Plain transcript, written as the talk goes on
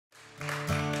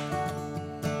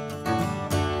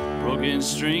broken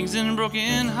strings and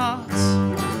broken hearts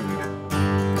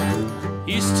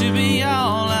used to be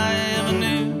all I ever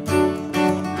knew.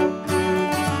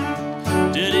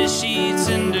 Dirty sheets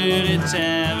and dirty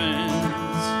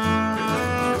taverns,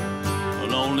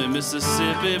 lonely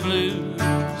Mississippi blues.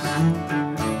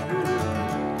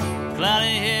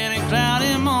 Cloudy head and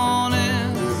cloudy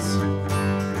mornings,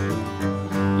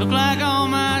 look like all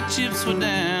my chips were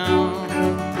down.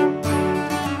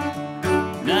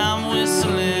 Now I'm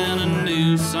whistling a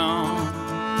new song,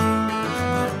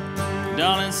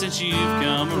 darling, since you've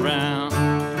come around.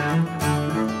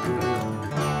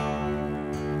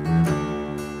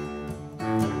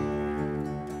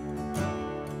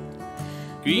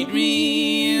 Greet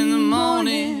me in the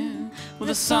morning with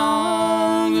a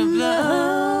song of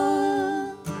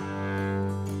love.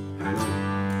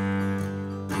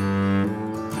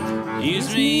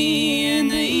 Use me in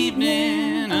the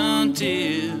evening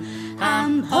until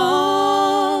I'm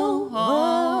all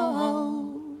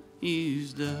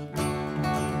used up.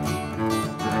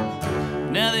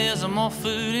 Now there's more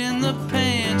food in the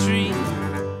pantry,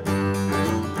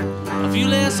 a few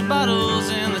less bottles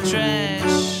in the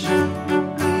trash,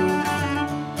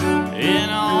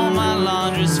 and all my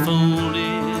laundry's folded,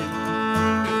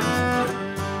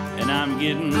 and I'm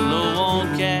getting low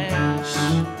on cash.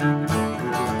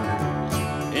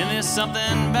 And there's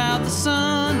something about the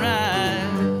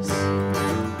sunrise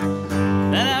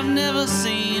that I've never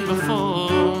seen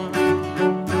before,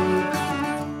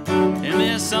 and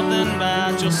there's something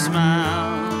about your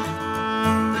smile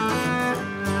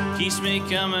keeps me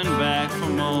coming back for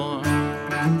more.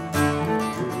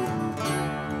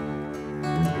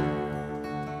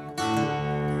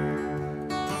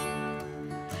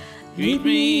 Greet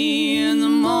me in the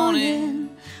morning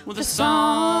with a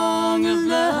song of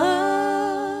love.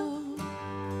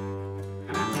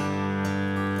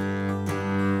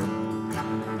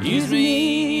 Use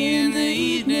me in the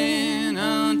evening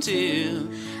until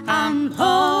I'm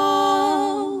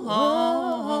all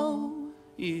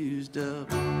used up.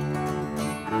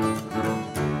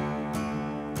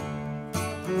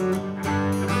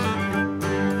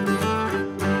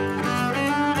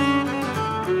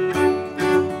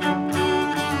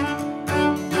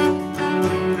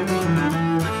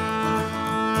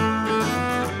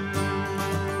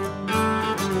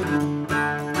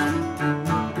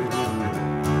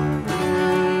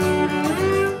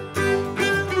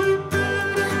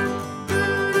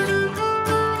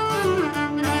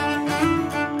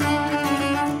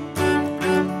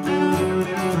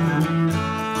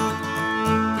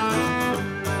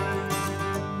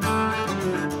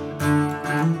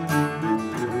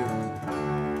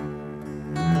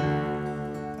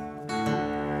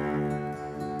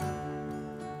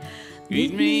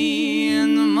 Greet me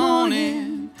in the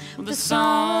morning with a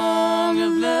song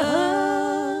of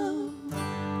love.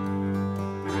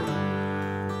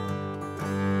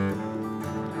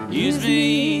 Use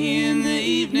me in the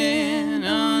evening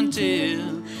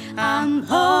until I'm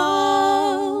home.